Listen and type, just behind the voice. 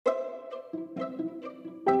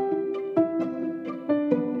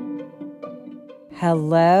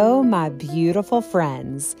Hello, my beautiful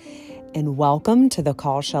friends, and welcome to the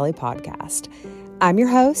Call Shelly podcast. I'm your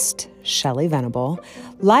host, Shelly Venable,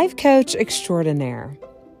 life coach extraordinaire.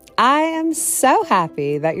 I am so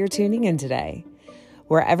happy that you're tuning in today.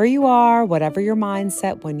 Wherever you are, whatever your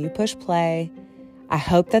mindset when you push play, I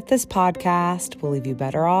hope that this podcast will leave you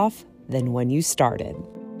better off than when you started.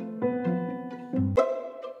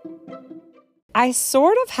 I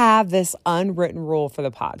sort of have this unwritten rule for the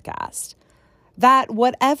podcast that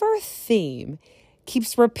whatever theme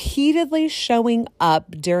keeps repeatedly showing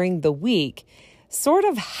up during the week sort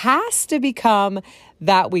of has to become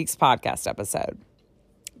that week's podcast episode.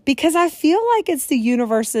 Because I feel like it's the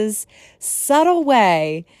universe's subtle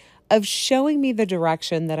way of showing me the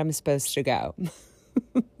direction that I'm supposed to go.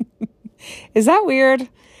 Is that weird?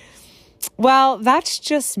 Well, that's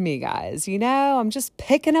just me, guys. I'm just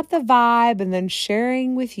picking up the vibe and then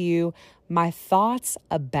sharing with you my thoughts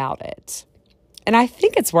about it. And I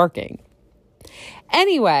think it's working.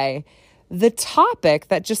 Anyway, the topic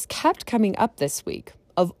that just kept coming up this week,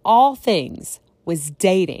 of all things, was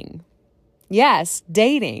dating. Yes,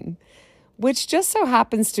 dating, which just so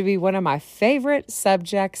happens to be one of my favorite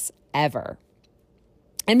subjects ever.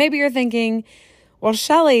 And maybe you're thinking, well,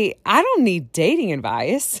 Shelly, I don't need dating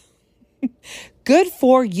advice. Good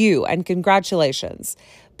for you and congratulations.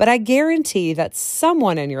 But I guarantee that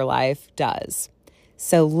someone in your life does.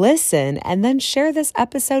 So listen and then share this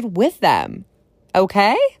episode with them.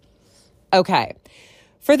 Okay? Okay.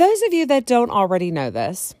 For those of you that don't already know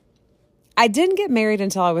this, I didn't get married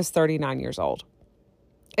until I was 39 years old.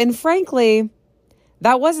 And frankly,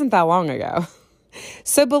 that wasn't that long ago.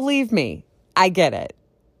 So believe me, I get it.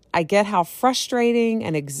 I get how frustrating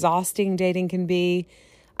and exhausting dating can be.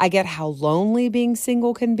 I get how lonely being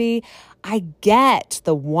single can be. I get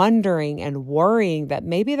the wondering and worrying that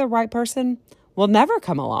maybe the right person will never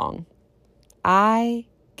come along. I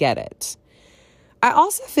get it. I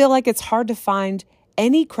also feel like it's hard to find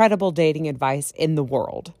any credible dating advice in the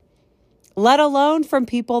world, let alone from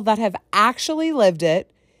people that have actually lived it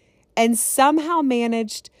and somehow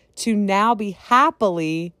managed to now be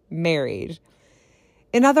happily married.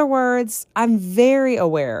 In other words, I'm very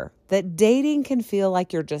aware that dating can feel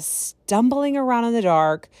like you're just stumbling around in the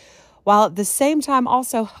dark, while at the same time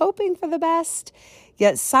also hoping for the best,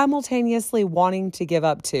 yet simultaneously wanting to give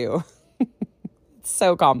up too. It's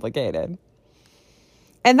so complicated.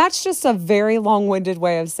 And that's just a very long-winded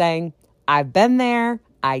way of saying, I've been there,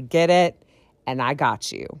 I get it, and I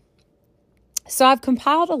got you. So I've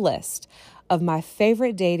compiled a list of my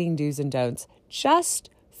favorite dating do's and don'ts just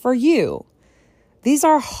for you. These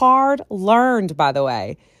are hard-learned, by the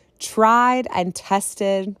way, tried and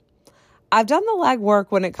tested. I've done the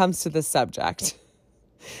legwork when it comes to this subject.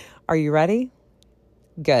 Are you ready?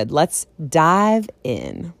 Good. Let's dive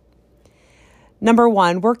in. Number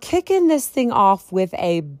one, we're kicking this thing off with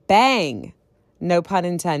a bang. No pun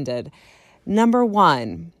intended. Number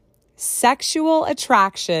one, sexual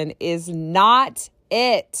attraction is not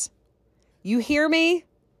it. You hear me?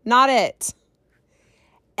 Not it.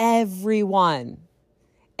 Everyone,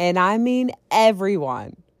 and I mean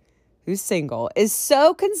everyone who's single, is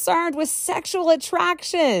so concerned with sexual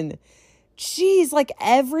attraction. Geez, like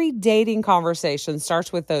every dating conversation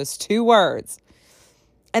starts with those two words.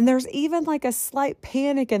 And there's even like a slight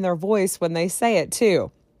panic in their voice when they say it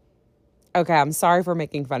too. Okay, I'm sorry for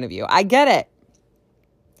making fun of you. I get it.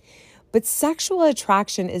 But sexual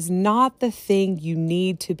attraction is not the thing you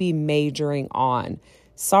need to be majoring on.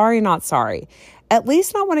 Sorry, not sorry. At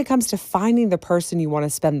least not when it comes to finding the person you want to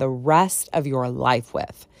spend the rest of your life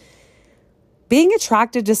with. Being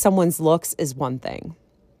attracted to someone's looks is one thing.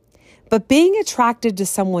 But being attracted to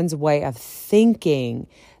someone's way of thinking,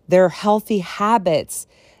 their healthy habits,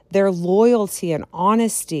 their loyalty and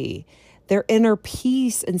honesty, their inner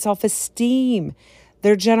peace and self-esteem,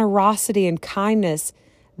 their generosity and kindness,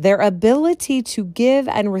 their ability to give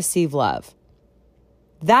and receive love.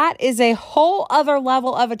 That is a whole other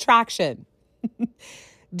level of attraction.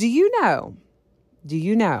 Do you know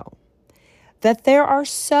that there are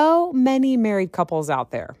so many married couples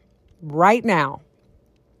out there right now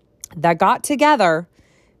that got together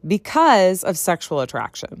because of sexual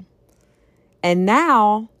attraction, and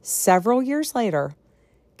now, several years later,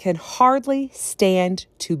 can hardly stand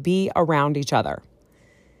to be around each other?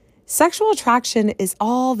 Sexual attraction is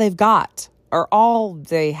all they've got, or all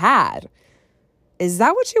they had. Is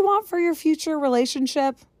that what you want for your future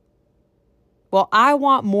relationship? Well, I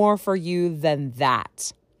want more for you than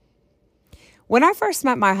that. When I first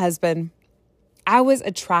met my husband, I was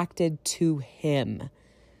attracted to him.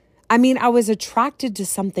 I mean, I was attracted to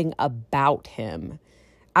something about him.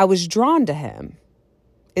 I was drawn to him.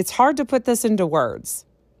 It's hard to put this into words.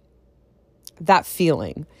 That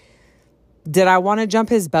feeling. Did I want to jump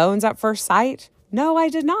his bones at first sight? No, I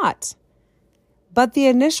did not. But the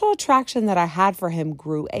initial attraction that I had for him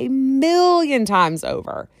grew 1,000,000 times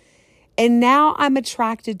over. And now I'm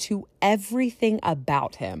attracted to everything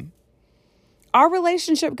about him. Our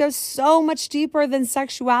relationship goes so much deeper than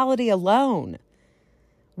sexuality alone.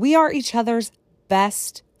 We are each other's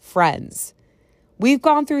best friends. We've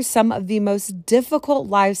gone through some of the most difficult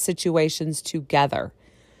life situations together.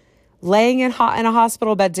 Laying in a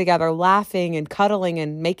hospital bed together, laughing and cuddling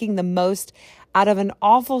and making the most out of an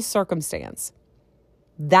awful circumstance.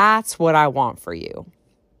 That's what I want for you.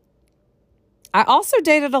 I also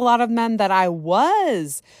dated a lot of men that I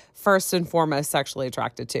was first and foremost sexually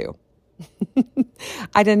attracted to.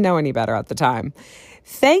 I didn't know any better at the time.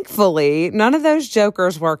 Thankfully, none of those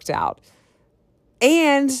jokers worked out.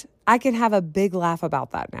 And I can have a big laugh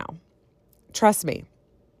about that now. Trust me,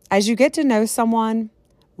 as you get to know someone,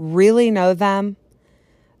 really know them,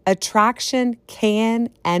 attraction can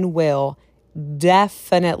and will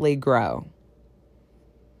definitely grow.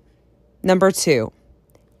 Number 2,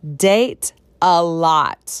 date a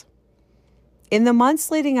lot. In the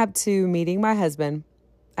months leading up to meeting my husband,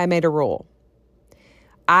 I made a rule.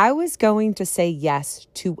 I was going to say yes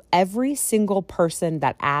to every single person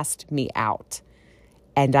that asked me out.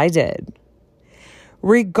 And I did.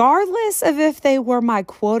 Regardless of if they were my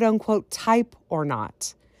quote unquote type or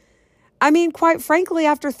not. I mean, quite frankly,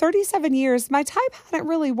 after 37 years, my type hadn't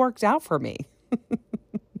really worked out for me.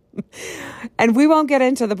 And we won't get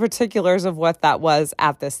into the particulars of what that was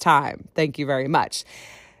at this time. Thank you very much.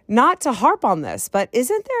 Not to harp on this, but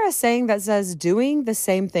isn't there a saying that says doing the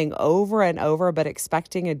same thing over and over but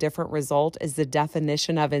expecting a different result is the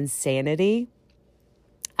definition of insanity?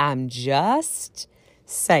 I'm just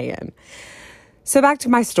saying. So back to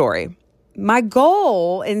my story. My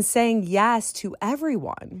goal in saying yes to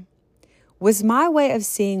everyone was my way of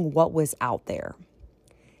seeing what was out there.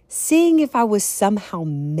 Seeing if I was somehow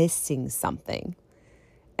missing something.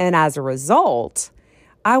 And as a result,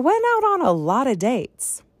 I went out on a lot of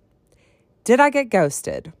dates. Did I get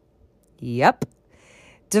ghosted? Yep.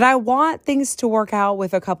 Did I want things to work out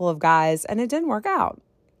with a couple of guys and it didn't work out?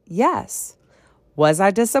 Yes. Was I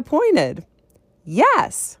disappointed?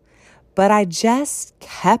 Yes. But I just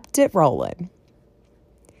kept it rolling.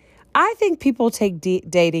 I think people take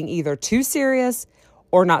dating either too serious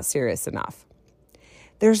or not serious enough.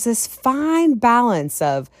 There's this fine balance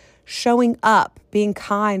of showing up, being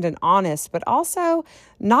kind and honest, but also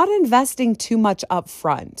not investing too much up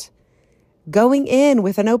front. Going in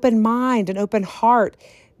with an open mind, an open heart,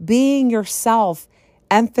 being yourself,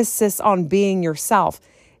 emphasis on being yourself.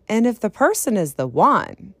 And if the person is the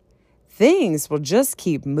one, things will just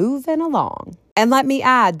keep moving along. And let me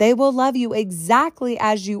add, they will love you exactly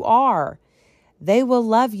as you are. They will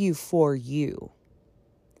love you for you.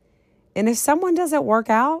 And if someone doesn't work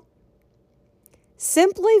out,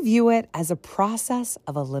 simply view it as a process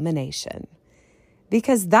of elimination,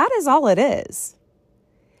 because that is all it is.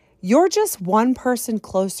 You're just one person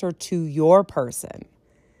closer to your person.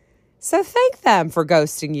 So thank them for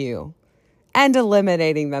ghosting you and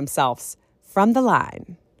eliminating themselves from the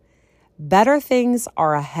line. Better things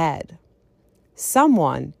are ahead.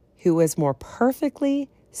 Someone who is more perfectly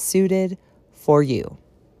suited for you.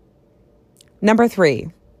 Number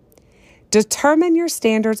 3, determine your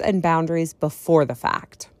standards and boundaries before the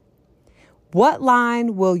fact. What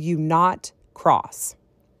line will you not cross?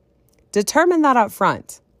 Determine that up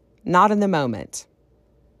front, not in the moment.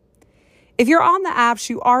 If you're on the apps,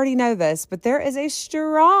 you already know this, but there is a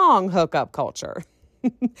strong hookup culture.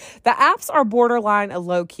 The apps are borderline a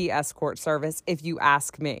low-key escort service, if you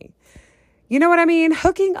ask me. You know what I mean?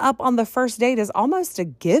 Hooking up on the first date is almost a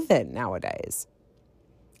given nowadays.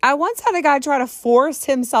 I once had a guy try to force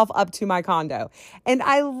himself up to my condo, and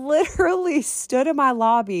I literally stood in my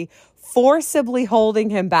lobby forcibly holding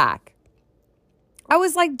him back. I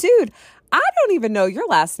was like, dude, I don't even know your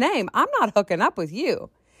last name. I'm not hooking up with you.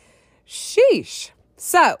 Sheesh.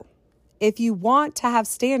 So, if you want to have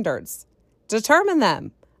standards, determine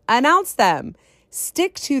them, announce them,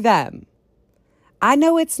 stick to them. I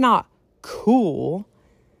know it's not cool,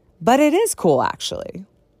 but it is cool actually.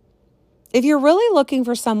 If you're really looking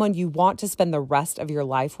for someone you want to spend the rest of your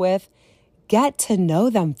life with, get to know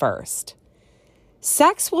them first.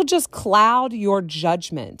 Sex will just cloud your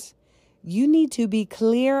judgment. You need to be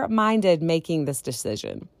clear-minded making this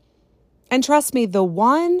decision. And trust me, the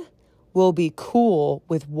one will be cool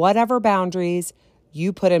with whatever boundaries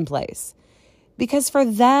you put in place. Because for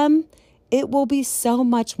them, it will be so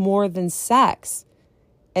much more than sex.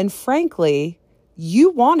 And frankly, you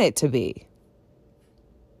want it to be.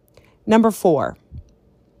 Number 4,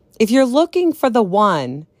 if you're looking for the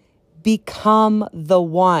one, become the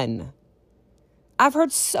one. I've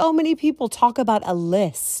heard so many people talk about a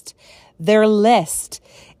list, their list.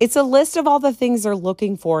 It's a list of all the things they're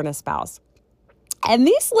looking for in a spouse. And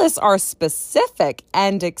these lists are specific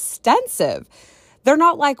and extensive. They're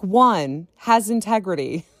not like one has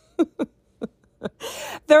integrity.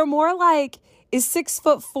 They're more like is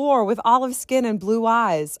 6'4" with olive skin and blue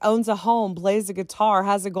eyes, owns a home, plays a guitar,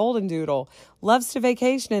 has a golden doodle, loves to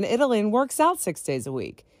vacation in Italy, and works out 6 days a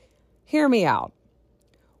week. Hear me out.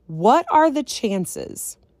 What are the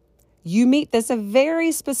chances you meet this a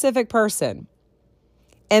very specific person,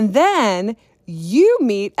 and then you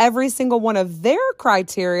meet every single one of their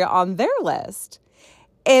criteria on their list,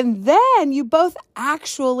 and then you both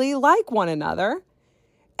actually like one another,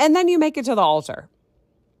 and then you make it to the altar?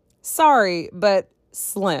 Sorry, but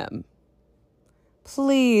slim.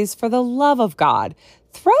 Please, for the love of God,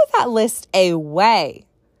 throw that list away.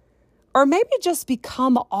 Or maybe just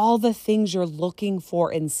become all the things you're looking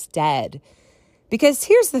for instead. Because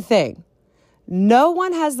here's the thing. No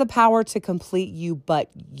one has the power to complete you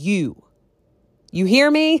but you. You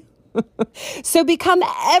hear me? So become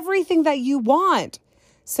everything that you want,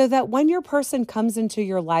 so that when your person comes into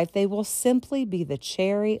your life, they will simply be the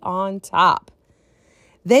cherry on top.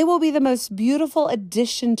 They will be the most beautiful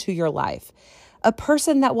addition to your life, a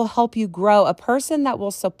person that will help you grow, a person that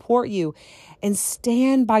will support you and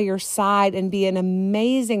stand by your side and be an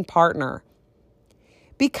amazing partner.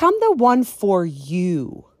 Become the one for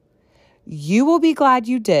you. You will be glad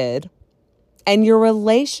you did, and your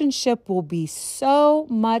relationship will be so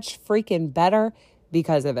much freaking better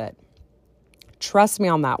because of it. Trust me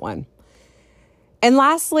on that one. And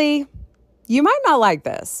lastly, you might not like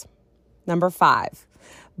this. Number 5,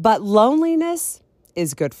 but loneliness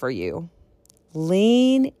is good for you.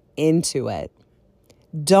 Lean into it.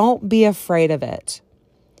 Don't be afraid of it.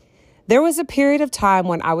 There was a period of time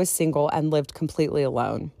when I was single and lived completely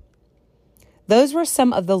alone. Those were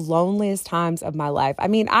some of the loneliest times of my life. I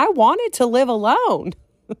mean, I wanted to live alone.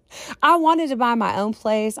 I wanted to buy my own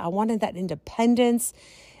place. I wanted that independence.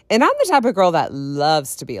 And I'm the type of girl that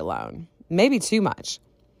loves to be alone, maybe too much.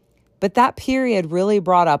 But that period really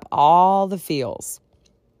brought up all the feels.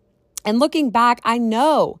 And looking back, I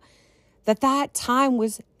know that time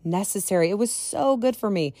was necessary. It was so good for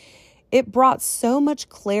me. It brought so much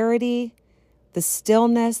clarity, the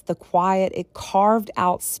stillness, the quiet. It carved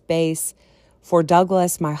out space for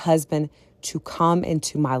Douglas, my husband, to come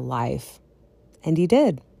into my life. And he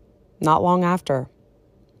did, not long after.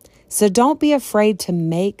 So don't be afraid to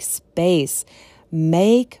make space.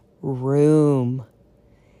 Make room.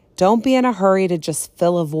 Don't be in a hurry to just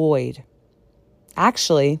fill a void.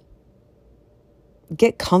 Actually,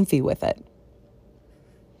 get comfy with it.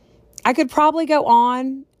 I could probably go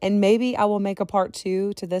on, and maybe I will make a part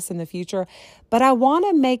 2 to this in the future, but I want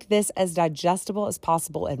to make this as digestible as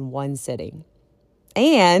possible in one sitting.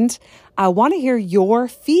 And I want to hear your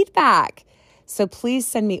feedback. So please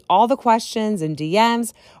send me all the questions and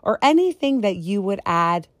DMs or anything that you would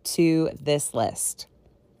add to this list.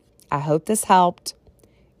 I hope this helped.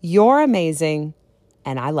 You're amazing,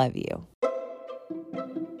 and I love you.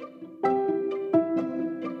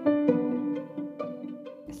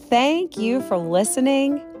 Thank you for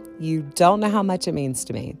listening. You don't know how much it means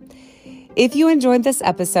to me. If you enjoyed this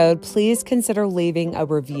episode, please consider leaving a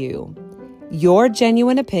review. Your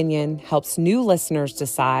genuine opinion helps new listeners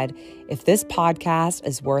decide if this podcast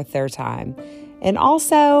is worth their time. And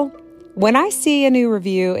also, when I see a new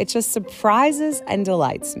review, it just surprises and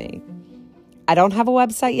delights me. I don't have a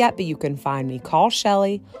website yet, but you can find me, Call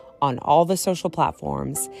Shelly, on all the social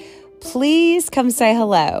platforms. Please come say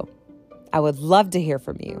hello. I would love to hear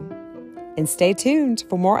from you. And stay tuned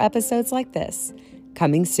for more episodes like this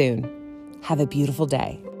coming soon. Have a beautiful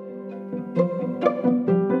day.